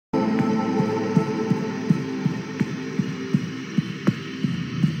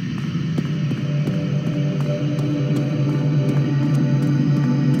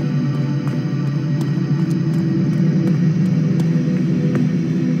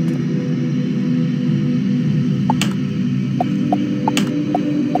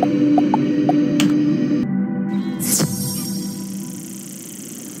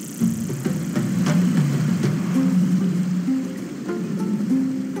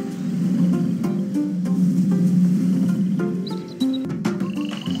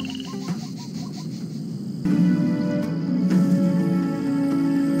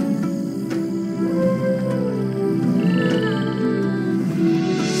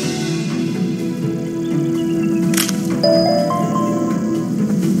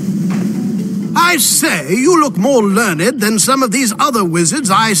I say, you look more learned than some of these other wizards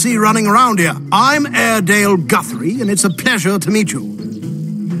I see running around here. I'm Airedale Guthrie, and it's a pleasure to meet you.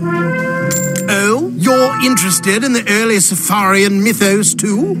 Oh, you're interested in the early Zafarian mythos,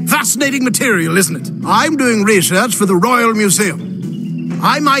 too? Fascinating material, isn't it? I'm doing research for the Royal Museum.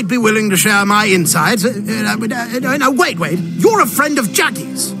 I might be willing to share my insights. No, wait. You're a friend of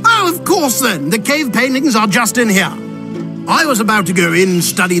Jackie's. Oh, of course, then. The cave paintings are just in here. I was about to go in and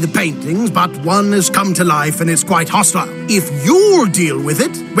study the paintings, but one has come to life and it's quite hostile. If you'll deal with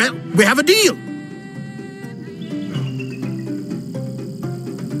it, well, we have a deal.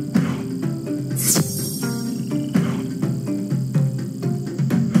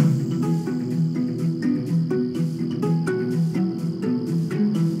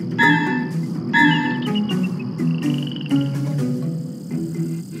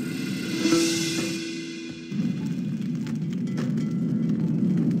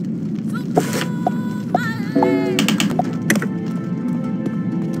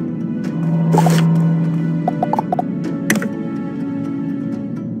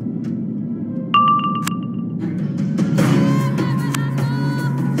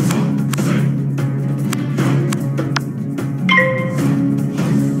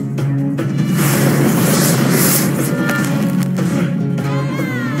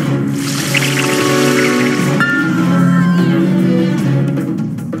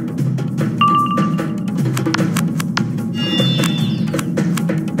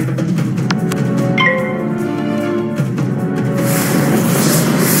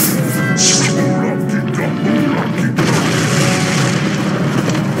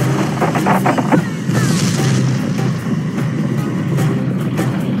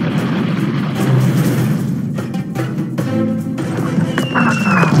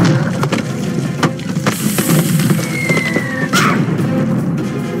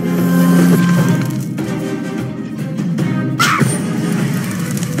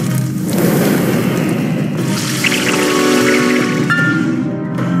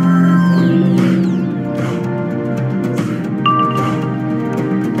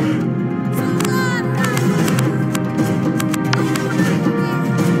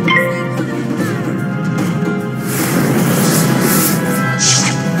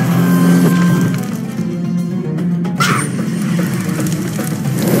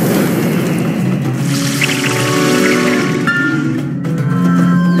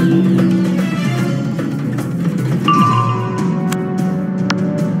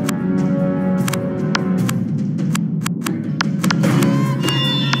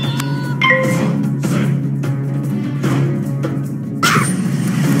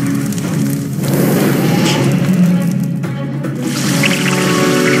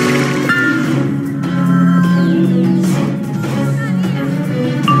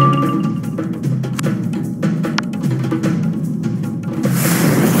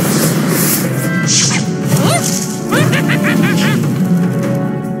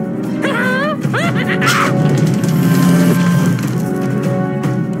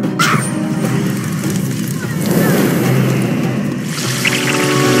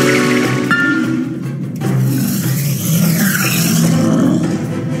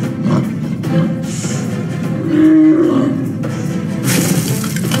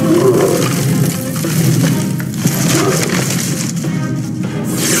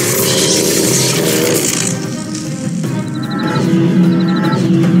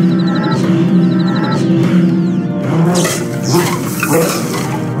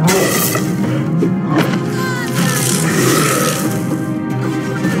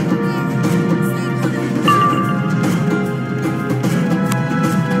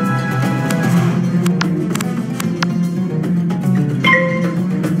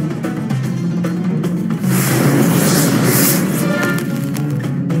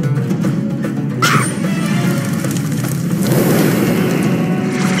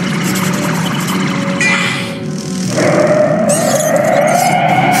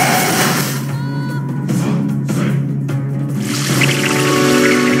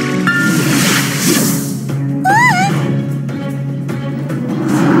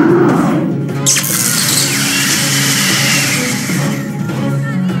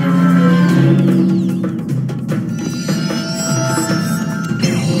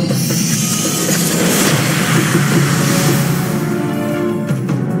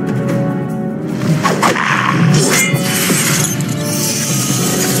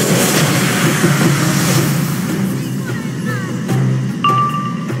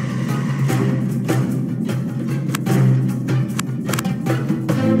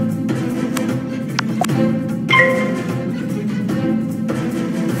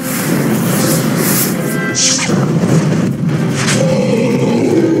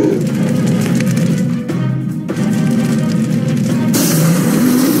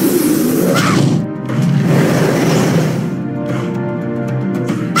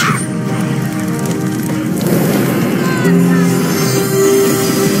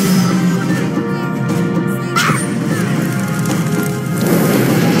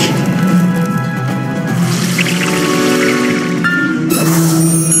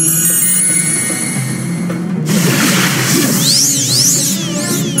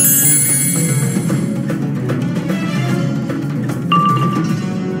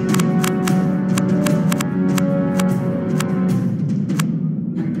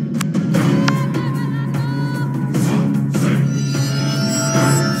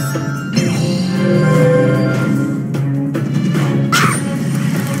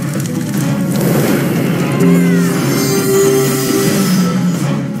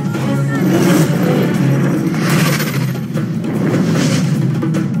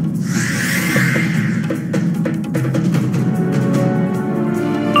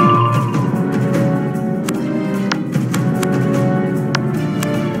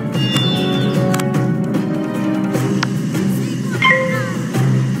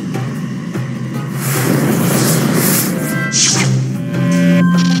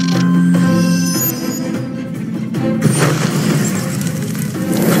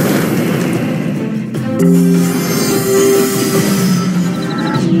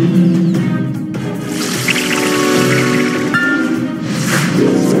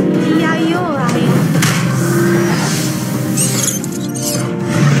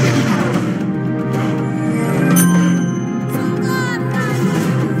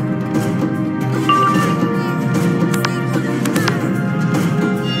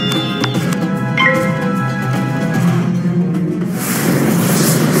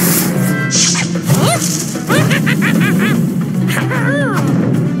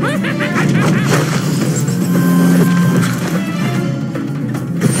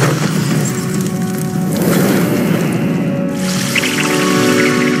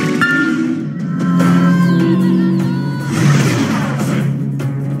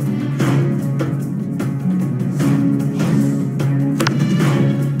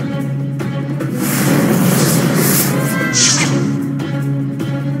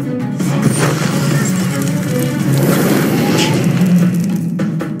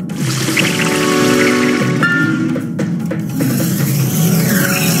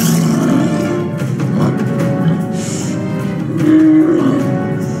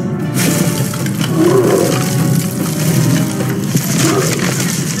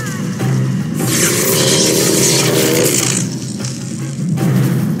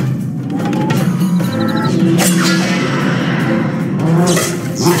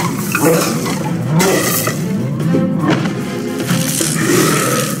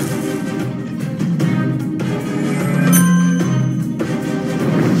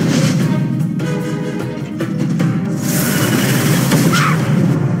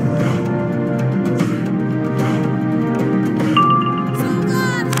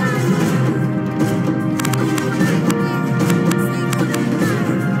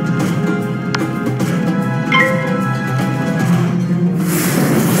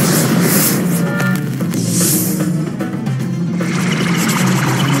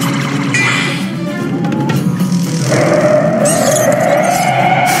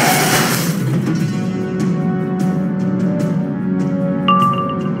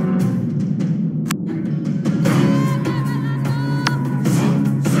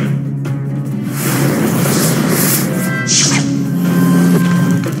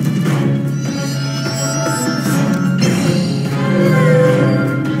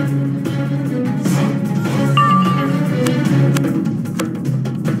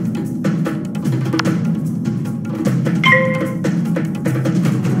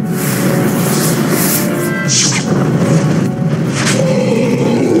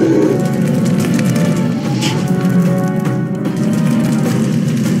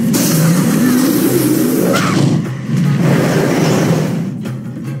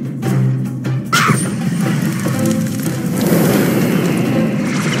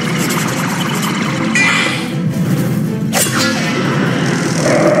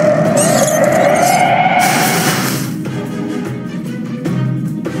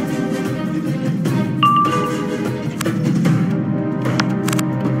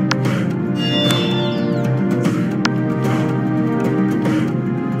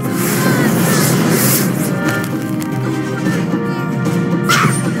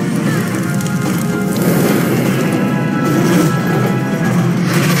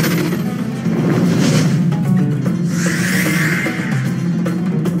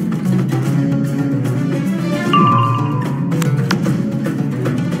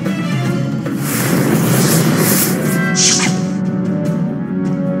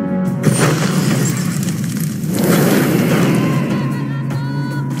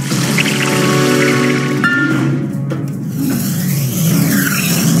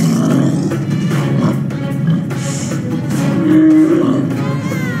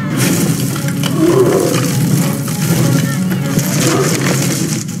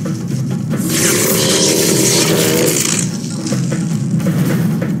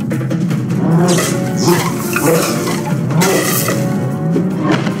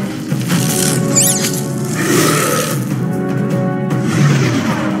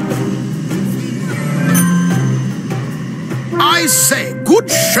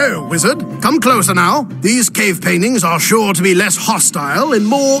 show, Wizard. Come closer now. These cave paintings are sure to be less hostile and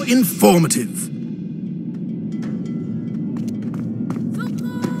more informative.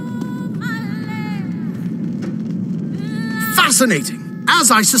 Fascinating. As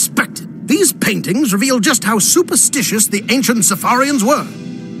I suspected, these paintings reveal just how superstitious the ancient Zafarians were.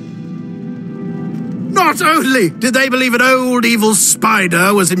 Not only did they believe an old evil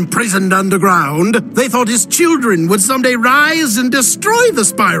spider was imprisoned underground, they thought his children would someday rise and destroy the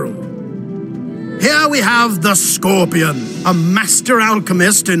spiral. Here we have the Scorpion, a master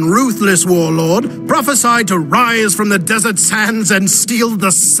alchemist and ruthless warlord, prophesied to rise from the desert sands and steal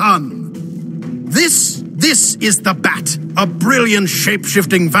the sun. This is the Bat, a brilliant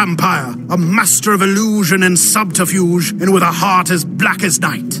shape-shifting vampire, a master of illusion and subterfuge, and with a heart as black as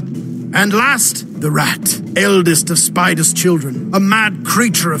night. And last, the Rat, eldest of Spider's children, a mad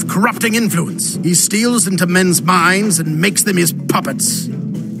creature of corrupting influence. He steals into men's minds and makes them his puppets.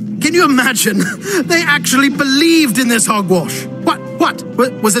 Can you imagine? They actually believed in this hogwash. What?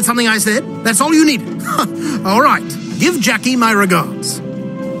 Was it something I said? That's all you needed? All right, give Jackie my regards.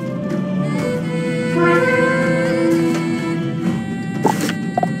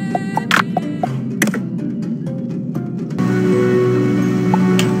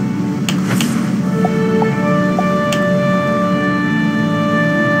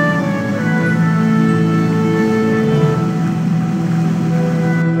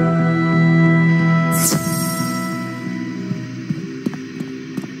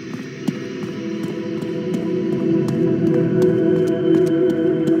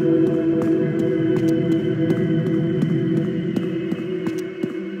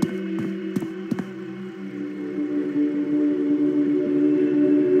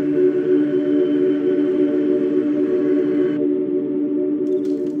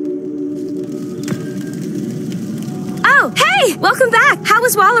 Welcome back. How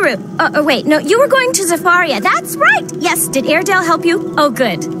was Wallaroo? Wait, no, you were going to Zafaria. That's right. Yes, did Airedale help you? Oh,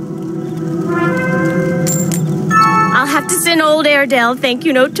 good. I'll have to send old Airedale a thank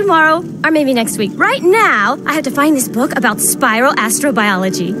you note tomorrow, or maybe next week. Right now, I have to find this book about spiral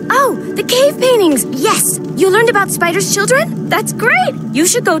astrobiology. Oh, the cave paintings. Yes, you learned about Spider's children? That's great. You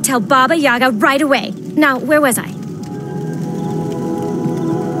should go tell Baba Yaga right away. Now, where was I?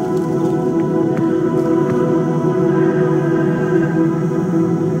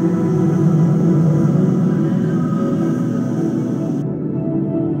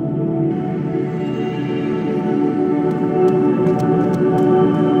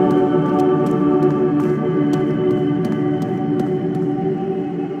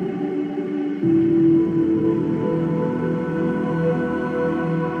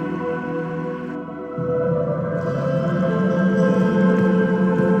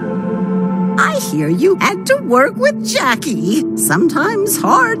 Hear you had to work with Jackie. Sometimes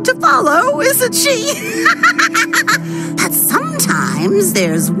hard to follow, isn't she? But sometimes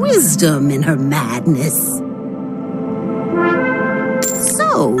there's wisdom in her madness.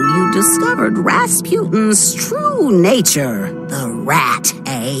 So you discovered Rasputin's true nature, the rat,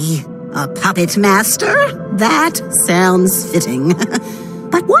 eh? A puppet master? That sounds fitting.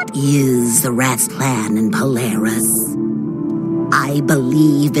 But what is the rat's plan in Polaris? I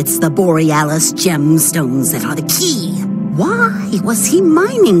believe it's the Borealis gemstones that are the key. Why was he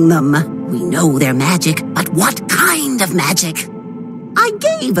mining them? We know they're magic, but what kind of magic? I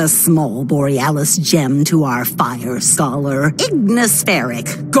gave a small Borealis gem to our fire scholar, Ignis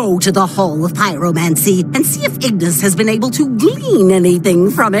Ferric. Go to the Hall of Pyromancy and see if Ignis has been able to glean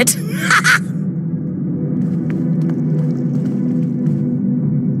anything from it.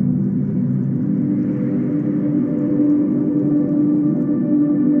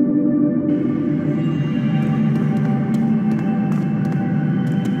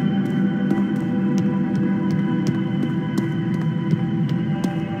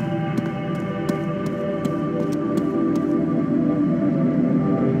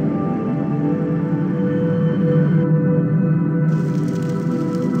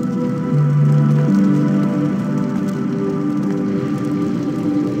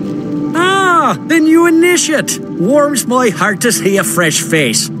 The new initiate. Warms my heart to see a fresh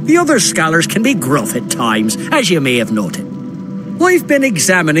face. The other scholars can be gruff at times, as you may have noted. I've been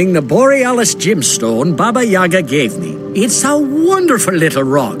examining the Borealis gemstone Baba Yaga gave me. It's a wonderful little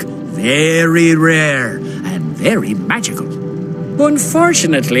rock, very rare and very magical.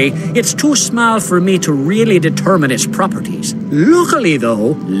 Unfortunately, it's too small for me to really determine its properties. Luckily,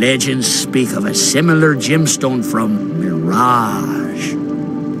 though, legends speak of a similar gemstone from Mirage.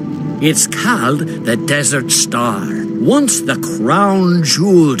 It's called the Desert Star, once the crown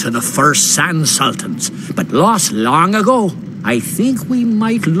jewel to the first Sand Sultans, but lost long ago. I think we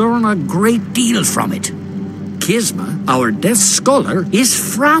might learn a great deal from it. Kisma, our death scholar, is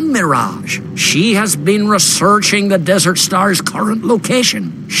from Mirage. She has been researching the Desert Star's current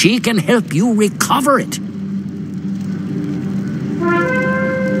location. She can help you recover it.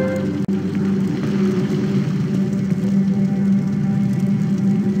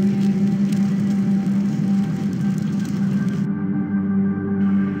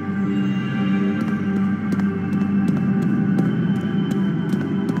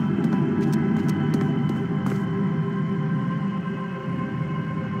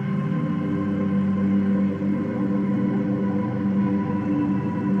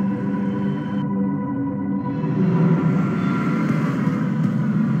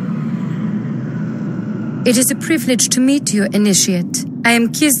 It is a privilege to meet you, Initiate. I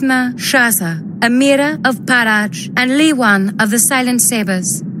am Kisma Shaza, Amira of Paraj and Liwan of the Silent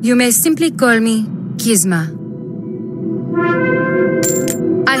Sabers. You may simply call me Kisma.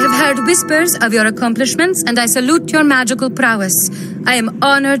 I have heard whispers of your accomplishments, and I salute your magical prowess. I am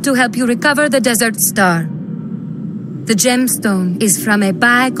honored to help you recover the Desert Star. The gemstone is from a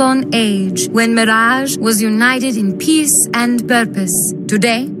bygone age when Mirage was united in peace and purpose.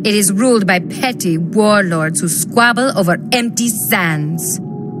 Today, it is ruled by petty warlords who squabble over empty sands.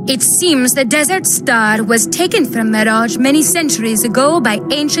 It seems the Desert Star was taken from Mirage many centuries ago by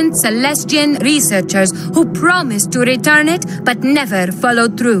ancient Celestian researchers who promised to return it but never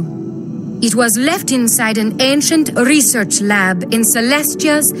followed through. It was left inside an ancient research lab in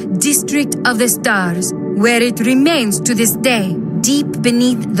Celestia's District of the Stars, where it remains to this day, deep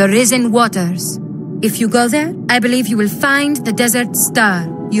beneath the risen waters. If you go there, I believe you will find the Desert Star.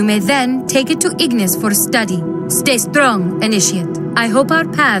 You may then take it to Ignis for study. Stay strong, Initiate. I hope our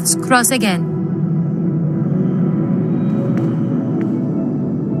paths cross again.